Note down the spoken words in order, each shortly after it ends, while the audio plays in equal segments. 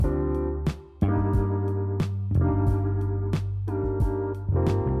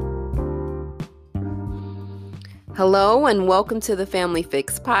Hello and welcome to the Family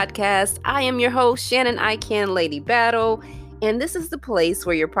Fix podcast. I am your host, Shannon I Can Lady Battle, and this is the place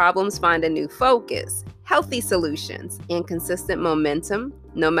where your problems find a new focus, healthy solutions, and consistent momentum.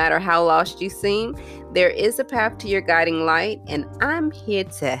 No matter how lost you seem, there is a path to your guiding light, and I'm here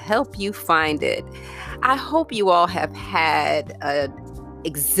to help you find it. I hope you all have had an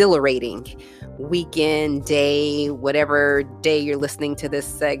exhilarating weekend, day, whatever day you're listening to this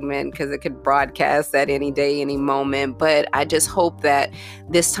segment, because it could broadcast at any day, any moment. But I just hope that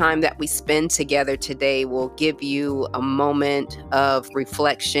this time that we spend together today will give you a moment of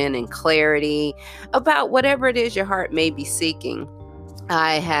reflection and clarity about whatever it is your heart may be seeking.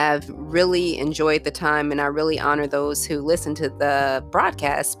 I have really enjoyed the time, and I really honor those who listen to the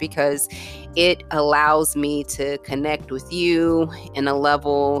broadcast because it allows me to connect with you in a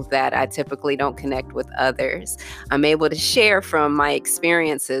level that I typically don't connect with others. I'm able to share from my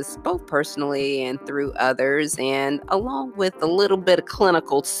experiences, both personally and through others, and along with a little bit of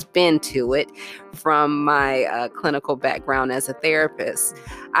clinical spin to it from my clinical background as a therapist.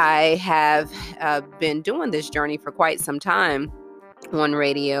 I have been doing this journey for quite some time on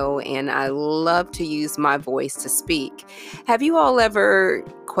radio, and I love to use my voice to speak. Have you all ever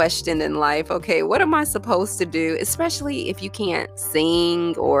questioned in life, okay, what am I supposed to do, especially if you can't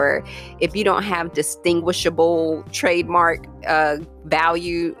sing or if you don't have distinguishable trademark not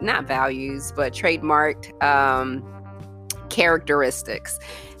values, but trademarked characteristics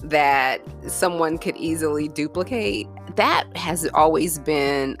that someone could easily duplicate? That has always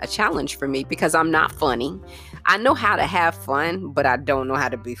been a challenge for me because I'm not funny. I know how to have fun, but I don't know how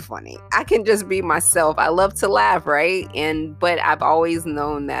to be funny. I can just be myself. I love to laugh, right? But I've always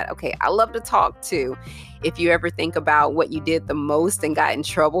known that, okay, I love to talk too. If you ever think about what you did the most and got in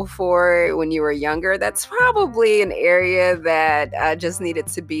trouble for when you were younger, that's probably an area that just needed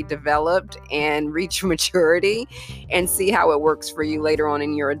to be developed and reach maturity and see how it works for you later on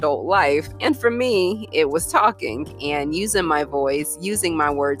in your adult life. And for me, it was talking and using my voice, using my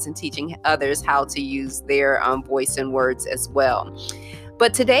words, and teaching others how to use their voice and words as well.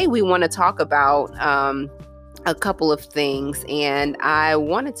 But today we want to talk about a couple of things, and I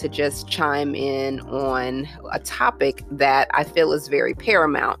wanted to just chime in on a topic that I feel is very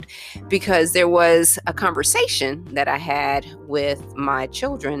paramount because there was a conversation that I had with my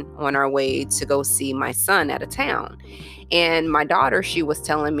children on our way to go see my son at a town. And my daughter, she was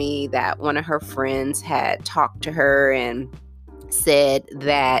telling me that one of her friends had talked to her and said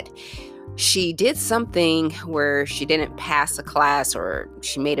that she did something where she didn't pass a class or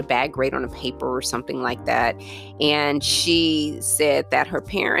she made a bad grade on a paper or something like that. And she said that her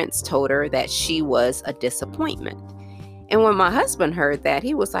parents told her that she was a disappointment. And when my husband heard that,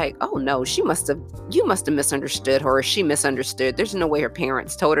 he was like, oh no, you must have misunderstood her, or she misunderstood. There's no way her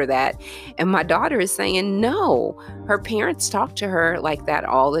parents told her that. And my daughter is saying, no, her parents talk to her like that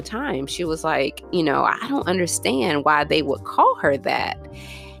all the time. She was like, I don't understand why they would call her that.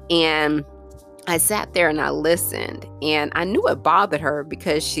 And I sat there and I listened, and I knew it bothered her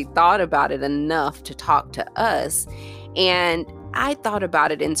because she thought about it enough to talk to us. And I thought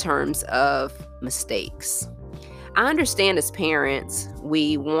about it in terms of mistakes. I understand as parents,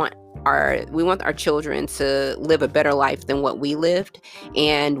 we want our children to live a better life than what we lived,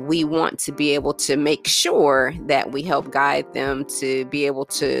 and we want to be able to make sure that we help guide them to be able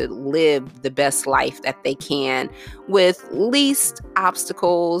to live the best life that they can with least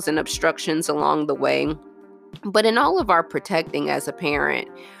obstacles and obstructions along the way. But in all of our protecting as a parent,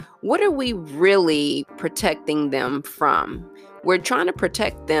 what are we really protecting them from? We're trying to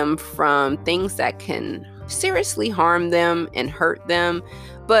protect them from things that can seriously harm them and hurt them,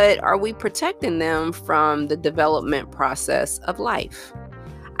 but are we protecting them from the development process of life?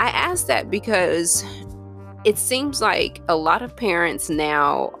 I ask that because it seems like a lot of parents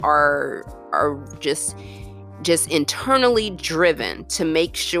now are just internally driven to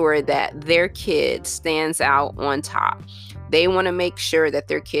make sure that their kid stands out on top. They want to make sure that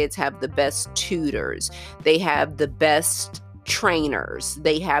their kids have the best tutors, they have the best trainers,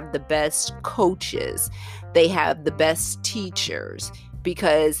 they have the best coaches, they have the best teachers.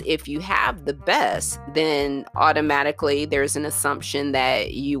 Because if you have the best, then automatically there's an assumption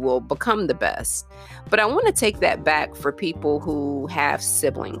that you will become the best. But I want to take that back for people who have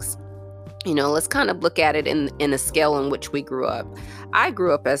siblings. Let's kind of look at it in a scale in which we grew up. I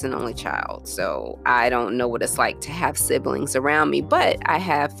grew up as an only child, so I don't know what it's like to have siblings around me, but I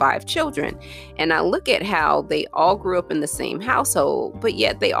have 5 children. And I look at how they all grew up in the same household, but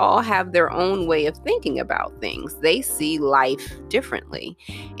yet they all have their own way of thinking about things. They see life differently.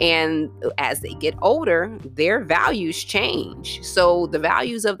 And as they get older, their values change. So the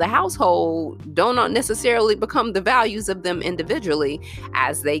values of the household don't necessarily become the values of them individually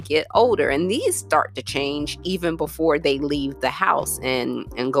as they get older, and these start to change even before they leave the house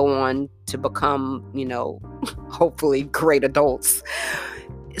and go on to become, hopefully great adults.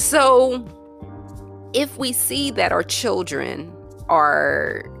 So if we see that our children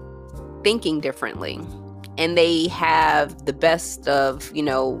are thinking differently and they have the best of,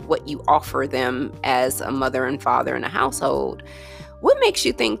 what you offer them as a mother and father in a household, what makes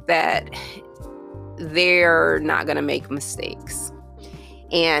you think that they're not going to make mistakes?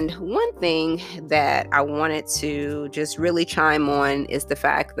 And one thing that I wanted to just really chime on is the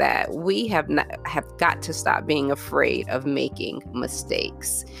fact that we have got to stop being afraid of making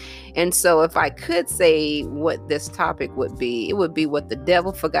mistakes. And so if I could say what this topic would be, it would be what the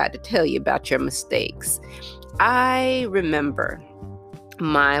devil forgot to tell you about your mistakes. I remember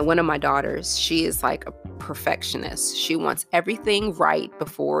one of my daughters, she is like a perfectionist. She wants everything right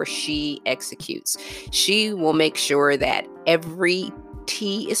before she executes. She will make sure that every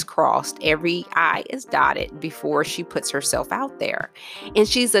T is crossed, every I is dotted before she puts herself out there. And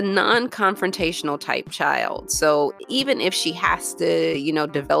she's a non-confrontational type child. So even if she has to,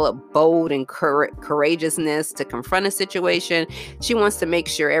 develop bold and courageousness to confront a situation, she wants to make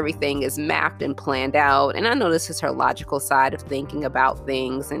sure everything is mapped and planned out. And I know this is her logical side of thinking about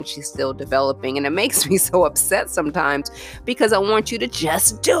things, and she's still developing. And it makes me so upset sometimes because I want you to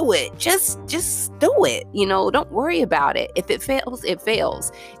just do it. Just do it. Don't worry about it. If it fails, it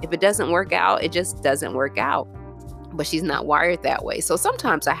fails. If it doesn't work out, it just doesn't work out. But she's not wired that way. So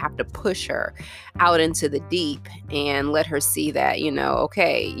sometimes I have to push her out into the deep and let her see that,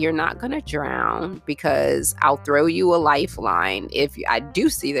 okay, you're not going to drown, because I'll throw you a lifeline if I do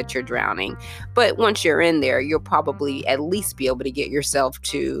see that you're drowning. But once you're in there, you'll probably at least be able to get yourself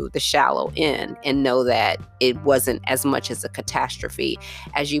to the shallow end and know that it wasn't as much as a catastrophe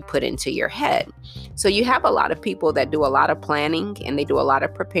as you put into your head. So you have a lot of people that do a lot of planning and they do a lot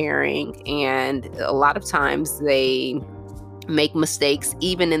of preparing, and a lot of times they make mistakes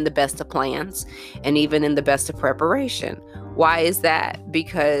even in the best of plans and even in the best of preparation. Why is that?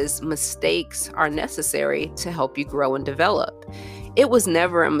 Because mistakes are necessary to help you grow and develop. It was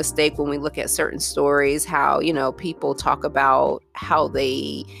never a mistake when we look at certain stories, how, people talk about how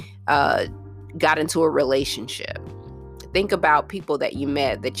they got into a relationship. Think about people that you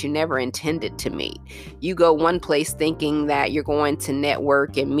met that you never intended to meet. You go one place thinking that you're going to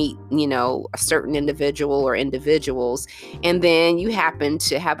network and meet, a certain individual or individuals, and then you happen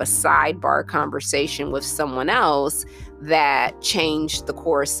to have a sidebar conversation with someone else that changed the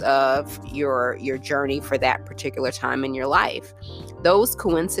course of your journey for that particular time in your life. Those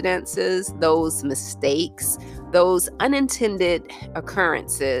coincidences, those mistakes, those unintended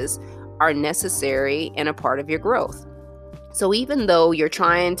occurrences are necessary and a part of your growth. So even though you're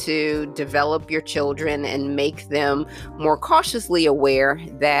trying to develop your children and make them more cautiously aware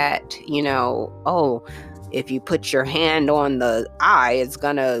that, if you put your hand on the eye, it's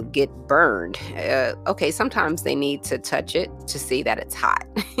going to get burned. Okay, sometimes they need to touch it to see that it's hot.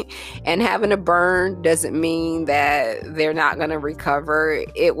 And having a burn doesn't mean that they're not going to recover.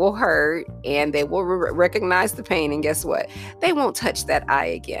 It will hurt and they will recognize the pain. And guess what? They won't touch that eye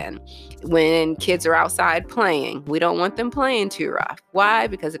again. When kids are outside playing, we don't want them playing too rough. Why?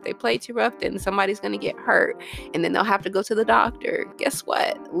 Because if they play too rough, then somebody's going to get hurt and then they'll have to go to the doctor. Guess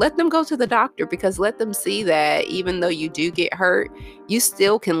what? Let them go to the doctor, because let them see that even though you do get hurt, you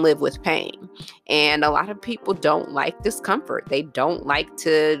still can live with pain. And a lot of people don't like discomfort. They don't like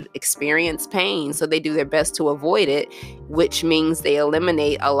to experience pain, so they do their best to avoid it, which means they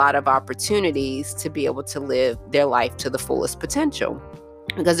eliminate a lot of opportunities to be able to live their life to the fullest potential,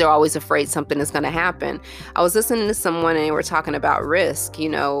 because they're always afraid something is going to happen. I was listening to someone and they were talking about risk.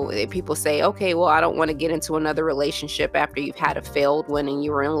 People say, okay, well, I don't want to get into another relationship after you've had a failed one and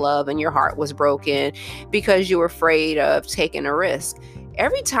you were in love and your heart was broken because you were afraid of taking a risk.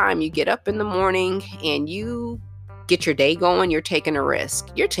 Every time you get up in the morning and you get your day going, you're taking a risk.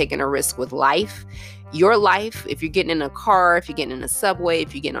 You're taking a risk with life. Your life, if you're getting in a car, if you're getting in a subway,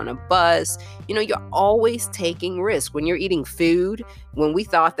 if you're getting on a bus, you're always taking risk. When you're eating food, when we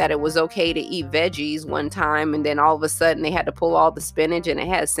thought that it was okay to eat veggies one time, and then all of a sudden they had to pull all the spinach and it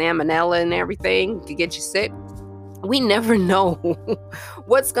had salmonella and everything to get you sick. we never know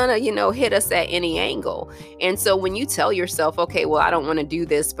what's gonna, hit us at any angle. And so when you tell yourself, okay, well, I don't want to do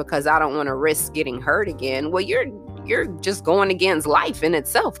this because I don't want to risk getting hurt again, well, you're just going against life in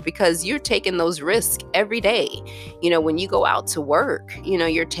itself, because you're taking those risks every day. When you go out to work,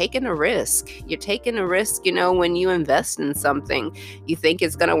 you're taking a risk. You're taking a risk, when you invest in something, you think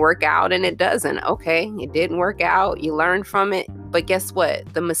it's going to work out and it doesn't. Okay, it didn't work out. You learn from it. But guess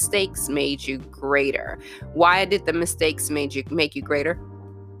what? The mistakes made you greater. Why did the mistakes make you greater?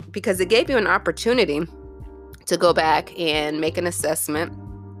 Because it gave you an opportunity to go back and make an assessment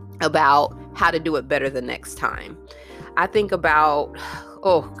about how to do it better the next time. I think about,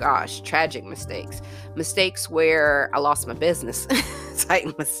 oh gosh, tragic mistakes where I lost my business type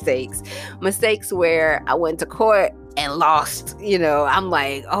mistakes where I went to court and lost. I'm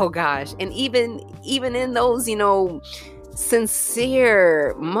like, oh gosh. And even in those,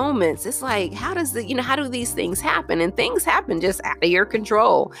 sincere moments, it's like, how do these things happen? And things happen just out of your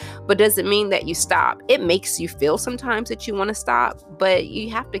control. But does it mean that you stop? It makes you feel sometimes that you want to stop, but you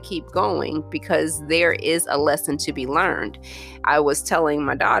have to keep going, because there is a lesson to be learned. I was telling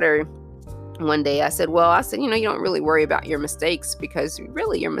my daughter one day, I said, you don't really worry about your mistakes, because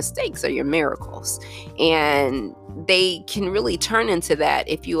really your mistakes are your miracles. And they can really turn into that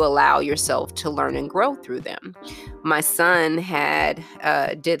if you allow yourself to learn and grow through them. My son had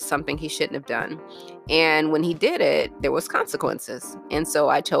did something he shouldn't have done. And when he did it, there was consequences. And so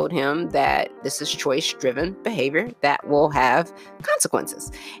I told him that this is choice-driven behavior that will have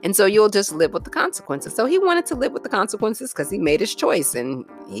consequences. And so you'll just live with the consequences. So he wanted to live with the consequences because he made his choice, and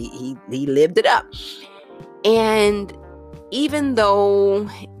he lived it up. And even though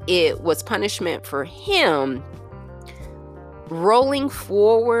it was punishment for him, rolling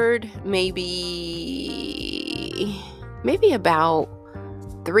forward maybe about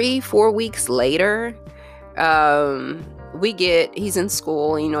 3-4 weeks later, he's in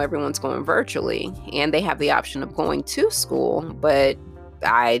school, everyone's going virtually, and they have the option of going to school, but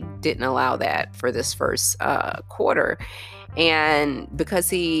I didn't allow that for this first quarter. And because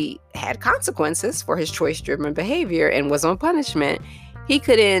he had consequences for his choice-driven behavior and was on punishment, he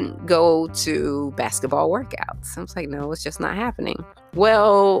couldn't go to basketball workouts. I was like, no, it's just not happening.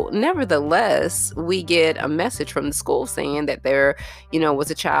 Well, nevertheless, we get a message from the school saying that there, was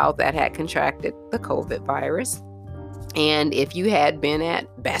a child that had contracted the COVID virus. And if you had been at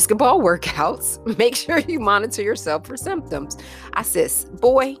basketball workouts, make sure you monitor yourself for symptoms. I said,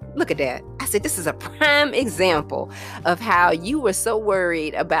 boy, look at that. I said, this is a prime example of how you were so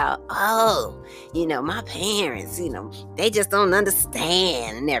worried about, my parents, they just don't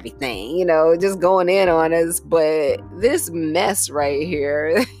understand and everything, just going in on us. But this mess right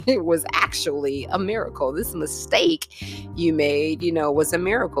here, it was actually a miracle. This mistake you made, was a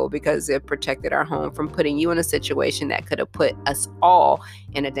miracle, because it protected our home from putting you in a situation that could have put us all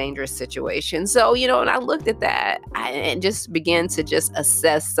in a dangerous situation. So, when I looked at that, I just began to just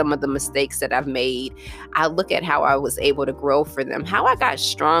assess some of the mistakes that I've made. I look at how I was able to grow for them, how I got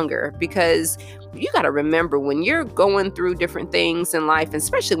stronger, because you got to remember, when you're going through different things in life,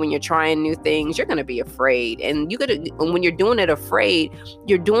 especially when you're trying new things, you're going to be afraid. And when you're doing it afraid,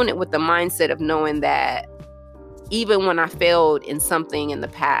 you're doing it with the mindset of knowing that even when I failed in something in the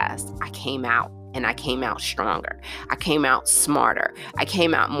past, I came out. And I came out stronger. I came out smarter. I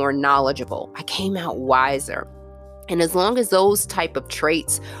came out more knowledgeable. I came out wiser. And as long as those type of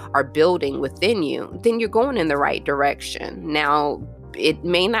traits are building within you, then you're going in the right direction. Now, it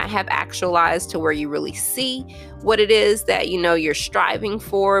may not have actualized to where you really see what it is that, you're striving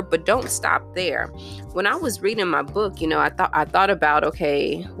for, but don't stop there. When I was reading my book, I thought about,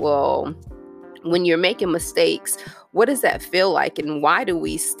 okay, well, when you're making mistakes, what does that feel like? And why do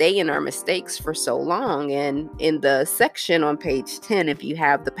we stay in our mistakes for so long? And in the section on page 10, if you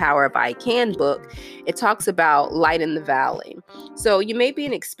have the Power of I Can book, it talks about light in the valley. So you may be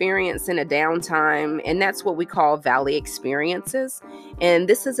experiencing a downtime, and that's what we call valley experiences. And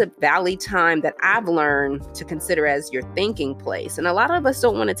this is a valley time that I've learned to consider as your thinking place. And a lot of us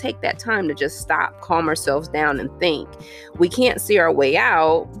don't want to take that time to just stop, calm ourselves down, and think. We can't see our way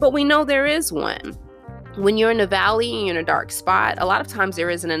out, but we know there is one. When you're in a valley and you're in a dark spot, a lot of times there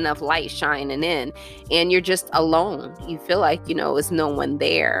isn't enough light shining in, and you're just alone. You feel like, it's no one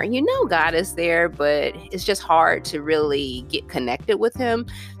there. God is there, but it's just hard to really get connected with him.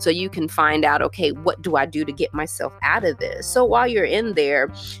 So you can find out, okay, what do I do to get myself out of this? So while you're in there,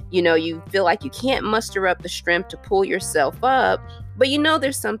 you feel like you can't muster up the strength to pull yourself up. But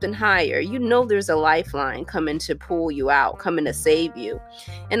there's something higher. There's a lifeline coming to pull you out, coming to save you.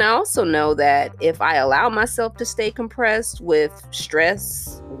 And I also know that if I allow myself to stay compressed with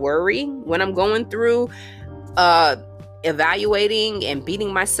stress, worry, when I'm going through evaluating and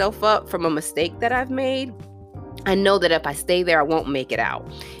beating myself up from a mistake that I've made, I know that if I stay there, I won't make it out.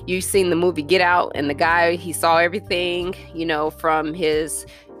 You've seen the movie Get Out, and the guy, he saw everything, from his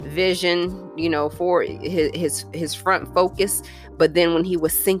vision, for his front focus. But then when he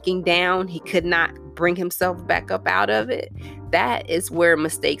was sinking down, he could not bring himself back up out of it. That is where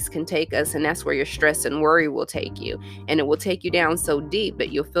mistakes can take us, and that's where your stress and worry will take you. And it will take you down so deep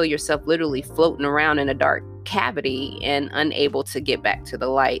that you'll feel yourself literally floating around in a dark cavity and unable to get back to the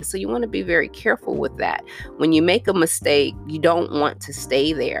light. So you want to be very careful with that. When you make a mistake, you don't want to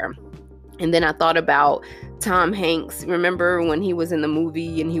stay there. And then I thought about Tom Hanks. Remember when he was in the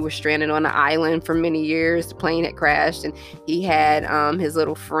movie and he was stranded on an island for many years? The plane had crashed and he had his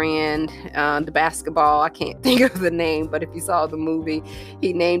little friend, the basketball. I can't think of the name, but if you saw the movie,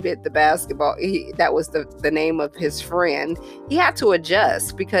 he named it the basketball. That was the name of his friend. He had to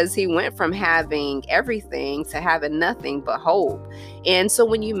adjust because he went from having everything to having nothing but hope. And so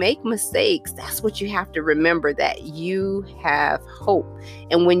when you make mistakes, that's what you have to remember, that you have hope.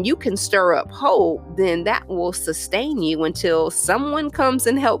 And when you can stir up hope, then that will sustain you until someone comes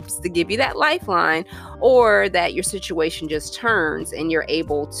and helps to give you that lifeline, or that your situation just turns and you're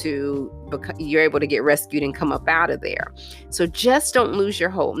able to get rescued and come up out of there. So just don't lose your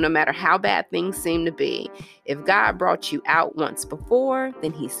hope, no matter how bad things seem to be. If God brought you out once before,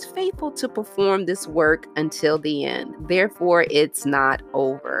 then he's faithful to perform this work until the end. Therefore, it's not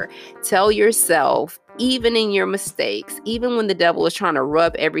over. Tell yourself, even in your mistakes, even when the devil is trying to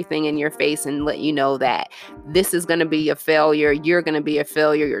rub everything in your face and let you know that this is going to be a failure, you're going to be a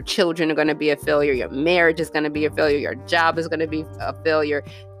failure, your children are going to be a failure, your marriage is going to be a failure, your job is going to be a failure,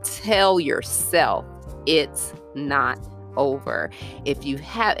 tell yourself it's not over. If you've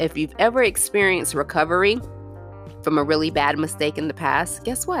ever experienced recovery from a really bad mistake in the past,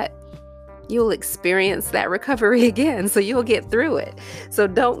 guess what? You'll experience that recovery again, so you'll get through it. So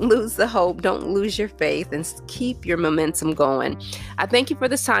don't lose the hope, don't lose your faith, and keep your momentum going. I thank you for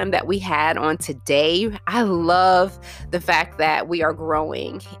this time that we had on today. I love the fact that we are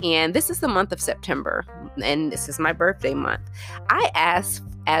growing, and this is the month of September, and this is my birthday month. I ask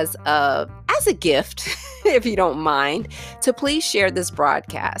as a gift, if you don't mind, to please share this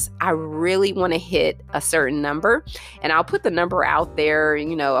broadcast. I really want to hit a certain number, and I'll put the number out there,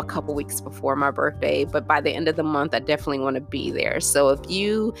 a couple weeks before my birthday, but by the end of the month, I definitely want to be there. So if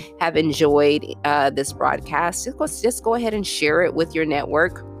you have enjoyed this broadcast, just go ahead and share it with your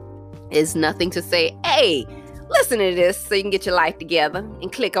network. It's nothing to say, hey, listen to this so you can get your life together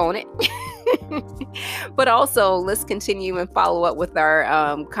and click on it. But also, let's continue and follow up with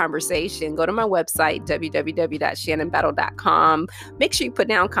our conversation. Go to my website, www.shannonbattle.com. Make sure you put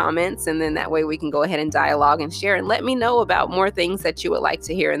down comments, and then that way we can go ahead and dialogue and share and let me know about more things that you would like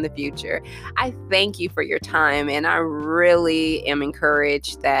to hear in the future. I thank you for your time, and I really am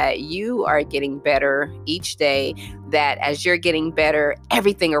encouraged that you are getting better each day, that as you're getting better,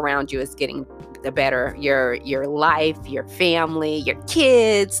 everything around you is getting better. Your life, your family, your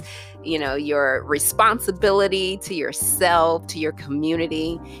kids, your responsibility to yourself, to your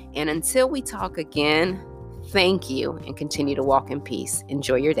community. And until we talk again, thank you, and continue to walk in peace.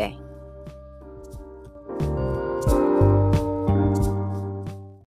 Enjoy your day.